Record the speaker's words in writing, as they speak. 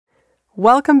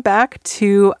Welcome back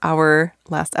to our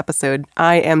last episode.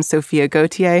 I am Sophia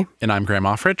Gautier. And I'm Graham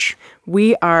Offrich.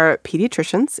 We are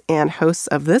pediatricians and hosts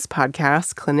of this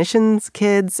podcast, Clinicians,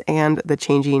 Kids, and the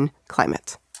Changing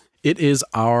Climate. It is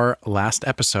our last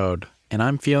episode, and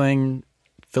I'm feeling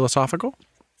philosophical.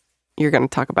 You're going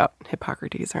to talk about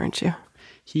Hippocrates, aren't you?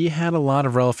 He had a lot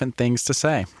of relevant things to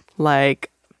say.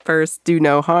 Like, first, do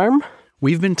no harm.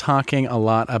 We've been talking a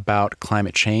lot about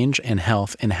climate change and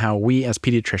health and how we as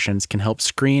pediatricians can help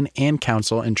screen and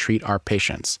counsel and treat our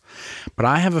patients. But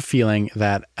I have a feeling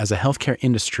that as a healthcare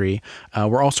industry,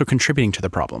 we're also contributing to the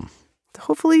problem.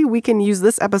 Hopefully, we can use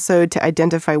this episode to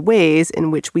identify ways in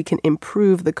which we can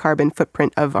improve the carbon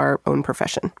footprint of our own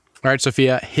profession. All right,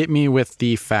 Sophia, hit me with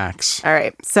the facts. All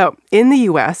right. So in the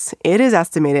U.S., it is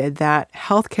estimated that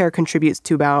healthcare contributes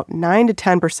to about 9 to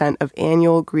 10% of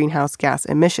annual greenhouse gas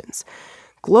emissions.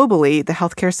 Globally, the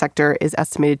healthcare sector is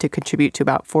estimated to contribute to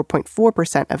about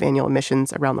 4.4% of annual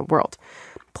emissions around the world.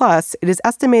 Plus, it is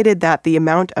estimated that the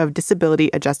amount of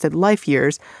disability-adjusted life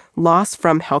years lost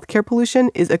from healthcare pollution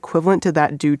is equivalent to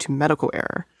that due to medical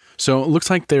error. So it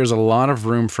looks like there's a lot of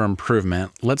room for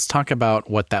improvement. Let's talk about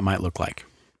what that might look like.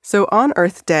 So on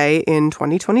Earth Day in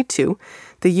 2022,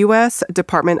 the U.S.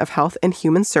 Department of Health and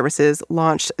Human Services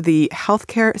launched the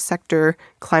Healthcare Sector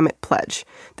Climate Pledge.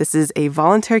 This is a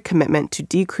voluntary commitment to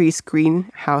decrease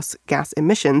greenhouse gas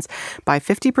emissions by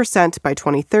 50% by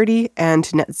 2030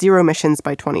 and net zero emissions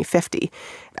by 2050.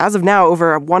 As of now,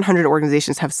 over 100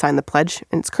 organizations have signed the pledge,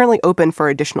 and it's currently open for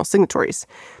additional signatories.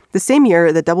 The same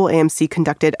year, the AAMC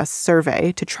conducted a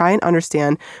survey to try and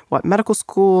understand what medical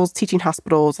schools, teaching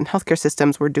hospitals, and healthcare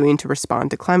systems were doing to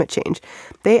respond to climate change.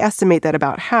 They estimate that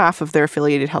about half of their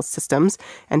affiliated health systems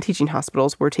and teaching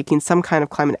hospitals were taking some kind of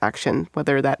climate action,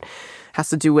 whether that has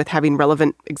to do with having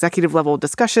relevant executive-level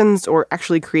discussions or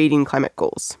actually creating climate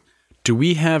goals. Do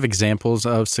we have examples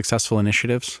of successful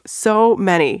initiatives? So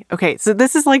many. Okay, so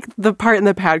this is like the part in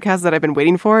the podcast that I've been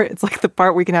waiting for. It's like the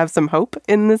part we can have some hope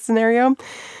in this scenario.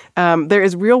 There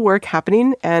is real work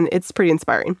happening, and it's pretty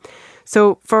inspiring.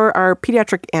 So for our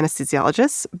pediatric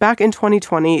anesthesiologists, back in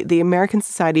 2020, the American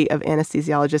Society of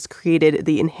Anesthesiologists created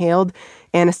the Inhaled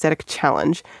Anesthetic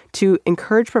Challenge to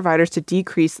encourage providers to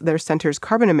decrease their center's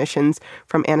carbon emissions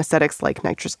from anesthetics like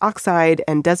nitrous oxide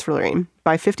and desflurane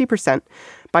by 50%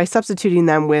 by substituting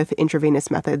them with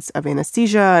intravenous methods of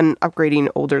anesthesia and upgrading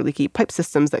older leaky pipe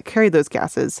systems that carry those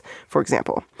gases, for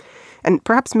example. And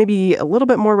perhaps maybe a little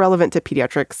bit more relevant to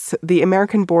pediatrics, the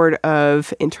American Board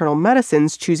of Internal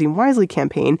Medicine's Choosing Wisely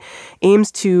campaign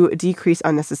aims to decrease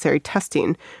unnecessary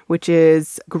testing, which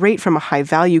is great from a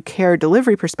high-value care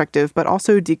delivery perspective, but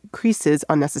also decreases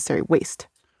unnecessary waste.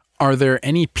 Are there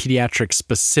any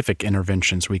pediatric-specific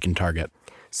interventions we can target?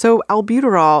 So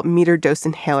albuterol metered-dose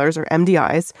inhalers, or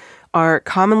MDIs, are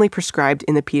commonly prescribed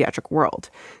in the pediatric world.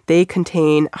 They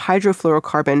contain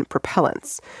hydrofluorocarbon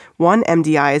propellants. One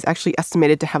MDI is actually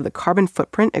estimated to have the carbon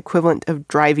footprint equivalent of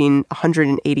driving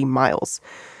 180 miles.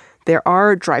 There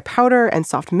are dry powder and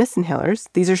soft mist inhalers.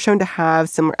 These are shown to have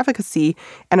similar efficacy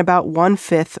and about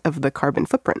 1/5 of the carbon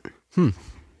footprint.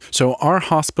 So our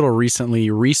hospital recently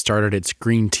restarted its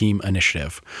Green Team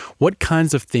initiative. What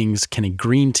kinds of things can a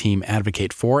Green Team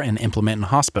advocate for and implement in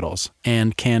hospitals?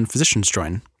 And can physicians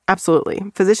join? Absolutely.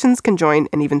 Physicians can join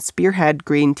and even spearhead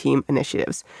Green Team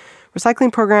initiatives.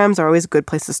 Recycling programs are always a good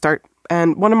place to start.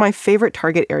 And one of my favorite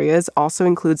target areas also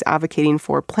includes advocating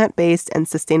for plant-based and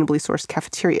sustainably sourced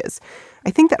cafeterias.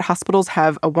 I think that hospitals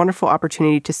have a wonderful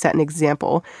opportunity to set an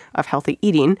example of healthy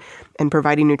eating and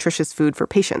providing nutritious food for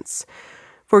patients.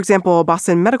 For example,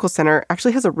 Boston Medical Center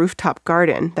actually has a rooftop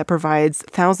garden that provides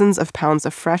thousands of pounds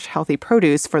of fresh, healthy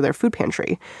produce for their food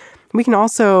pantry. We can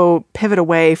also pivot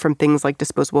away from things like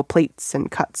disposable plates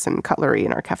and cuts and cutlery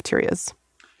in our cafeterias.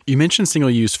 You mentioned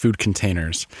single-use food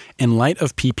containers. In light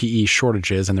of PPE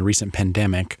shortages and the recent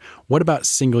pandemic, what about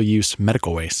single-use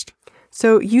medical waste?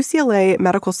 So UCLA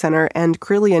Medical Center and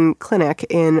Carilion Clinic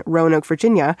in Roanoke,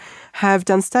 Virginia, have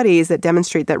done studies that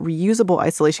demonstrate that reusable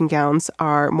isolation gowns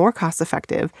are more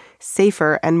cost-effective,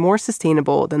 safer, and more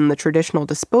sustainable than the traditional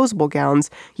disposable gowns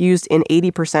used in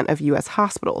 80% of U.S.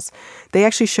 hospitals. They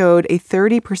actually showed a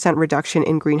 30% reduction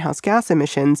in greenhouse gas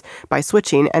emissions by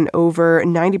switching and over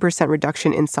 90%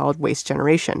 reduction in solid waste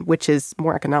generation, which is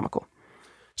more economical.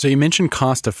 So you mentioned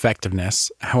cost effectiveness.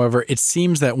 However, it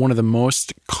seems that one of the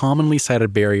most commonly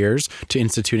cited barriers to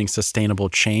instituting sustainable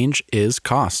change is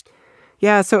cost.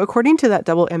 Yeah, so according to that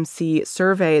MC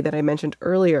survey that I mentioned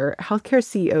earlier, healthcare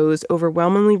CEOs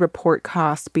overwhelmingly report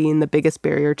costs being the biggest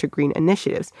barrier to green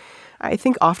initiatives. I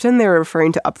think often they're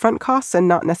referring to upfront costs and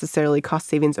not necessarily cost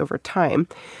savings over time.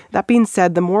 That being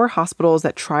said, the more hospitals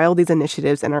that trial these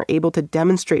initiatives and are able to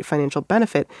demonstrate financial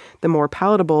benefit, the more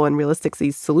palatable and realistic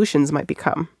these solutions might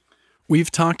become. We've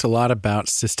talked a lot about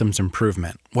systems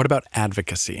improvement. What about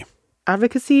advocacy?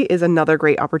 Advocacy is another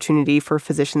great opportunity for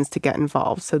physicians to get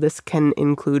involved. So this can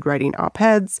include writing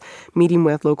op-eds, meeting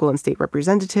with local and state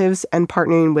representatives, and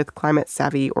partnering with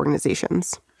climate-savvy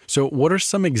organizations. So what are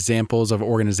some examples of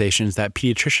organizations that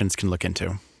pediatricians can look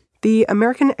into? The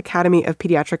American Academy of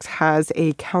Pediatrics has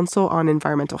a Council on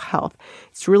Environmental Health.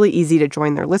 It's really easy to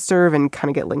join their listserv and kind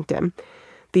of get linked in.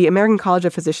 The American College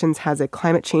of Physicians has a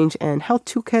climate change and health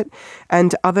toolkit,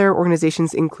 and other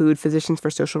organizations include Physicians for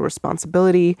Social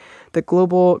Responsibility, the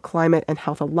Global Climate and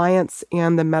Health Alliance,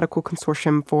 and the Medical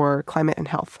Consortium for Climate and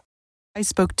Health. I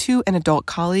spoke to an adult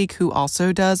colleague who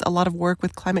also does a lot of work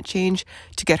with climate change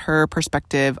to get her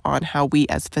perspective on how we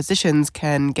as physicians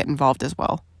can get involved as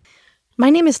well. My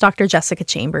name is Dr. Jessica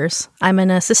Chambers. I'm an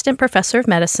assistant professor of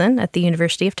medicine at the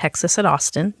University of Texas at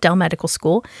Austin, Dell Medical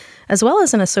School, as well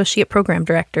as an associate program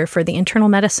director for the internal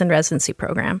medicine residency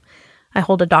program. I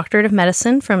hold a doctorate of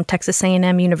medicine from Texas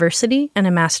A&M University and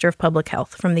a master of public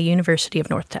health from the University of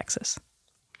North Texas.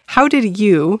 How did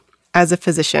you, as a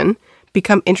physician,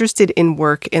 become interested in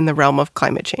work in the realm of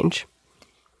climate change?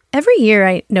 Every year,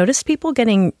 I notice people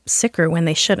getting sicker when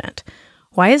they shouldn't.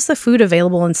 Why is the food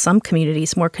available in some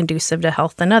communities more conducive to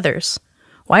health than others?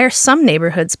 Why are some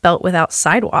neighborhoods built without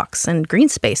sidewalks and green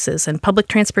spaces and public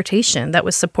transportation that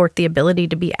would support the ability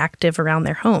to be active around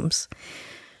their homes?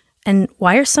 And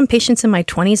why are some patients in my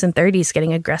 20s and 30s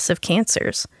getting aggressive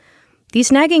cancers?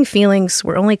 These nagging feelings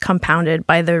were only compounded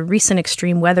by the recent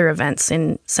extreme weather events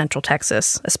in Central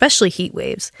Texas, especially heat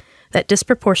waves, that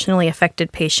disproportionately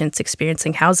affected patients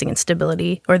experiencing housing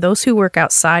instability or those who work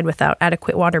outside without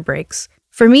adequate water breaks.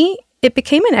 For me, it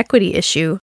became an equity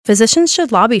issue. Physicians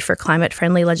should lobby for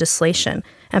climate-friendly legislation,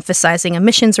 emphasizing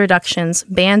emissions reductions,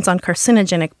 bans on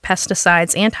carcinogenic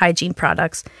pesticides and hygiene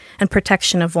products, and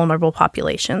protection of vulnerable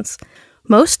populations.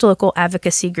 Most local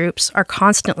advocacy groups are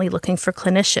constantly looking for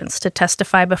clinicians to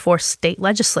testify before state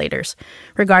legislators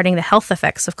regarding the health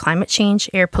effects of climate change,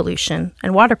 air pollution,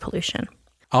 and water pollution.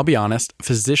 I'll be honest,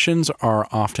 physicians are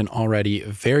often already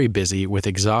very busy with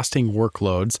exhausting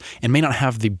workloads and may not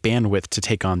have the bandwidth to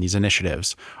take on these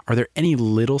initiatives. Are there any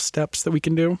little steps that we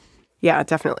can do? Yeah,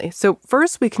 definitely. So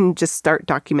first, we can just start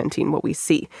documenting what we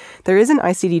see. There is an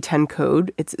ICD-10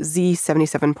 code, it's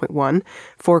Z77.1,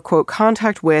 for, quote,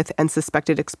 contact with and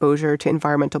suspected exposure to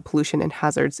environmental pollution and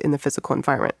hazards in the physical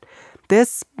environment.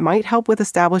 This might help with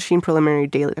establishing preliminary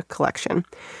data collection.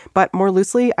 But more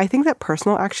loosely, I think that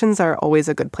personal actions are always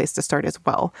a good place to start as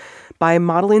well. By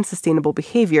modeling sustainable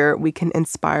behavior, we can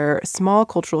inspire small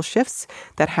cultural shifts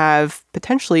that have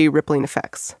potentially rippling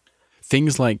effects.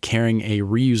 Things like carrying a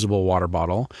reusable water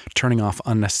bottle, turning off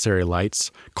unnecessary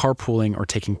lights, carpooling or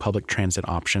taking public transit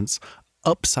options,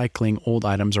 upcycling old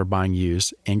items or buying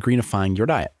used, and greenifying your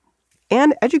diet.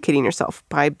 And educating yourself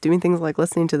by doing things like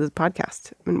listening to this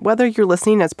podcast. And whether you're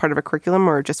listening as part of a curriculum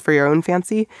or just for your own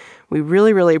fancy, we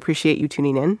really, really appreciate you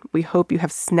tuning in. We hope you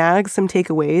have snagged some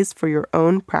takeaways for your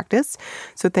own practice.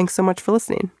 So thanks so much for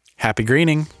listening. Happy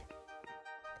greening.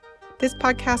 This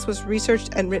podcast was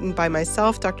researched and written by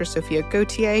myself, Dr. Sophia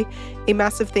Gautier. A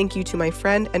massive thank you to my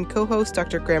friend and co-host,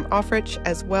 Dr. Graham Offrich,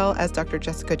 as well as Dr.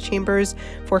 Jessica Chambers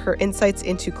for her insights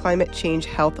into climate change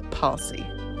health policy.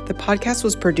 The podcast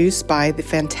was produced by the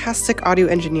fantastic audio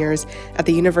engineers at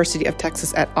the University of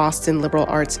Texas at Austin Liberal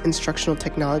Arts Instructional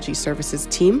Technology Services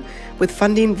team, with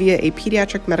funding via a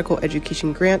pediatric medical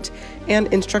education grant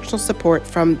and instructional support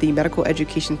from the Medical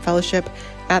Education Fellowship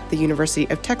at the University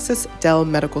of Texas Dell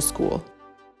Medical School.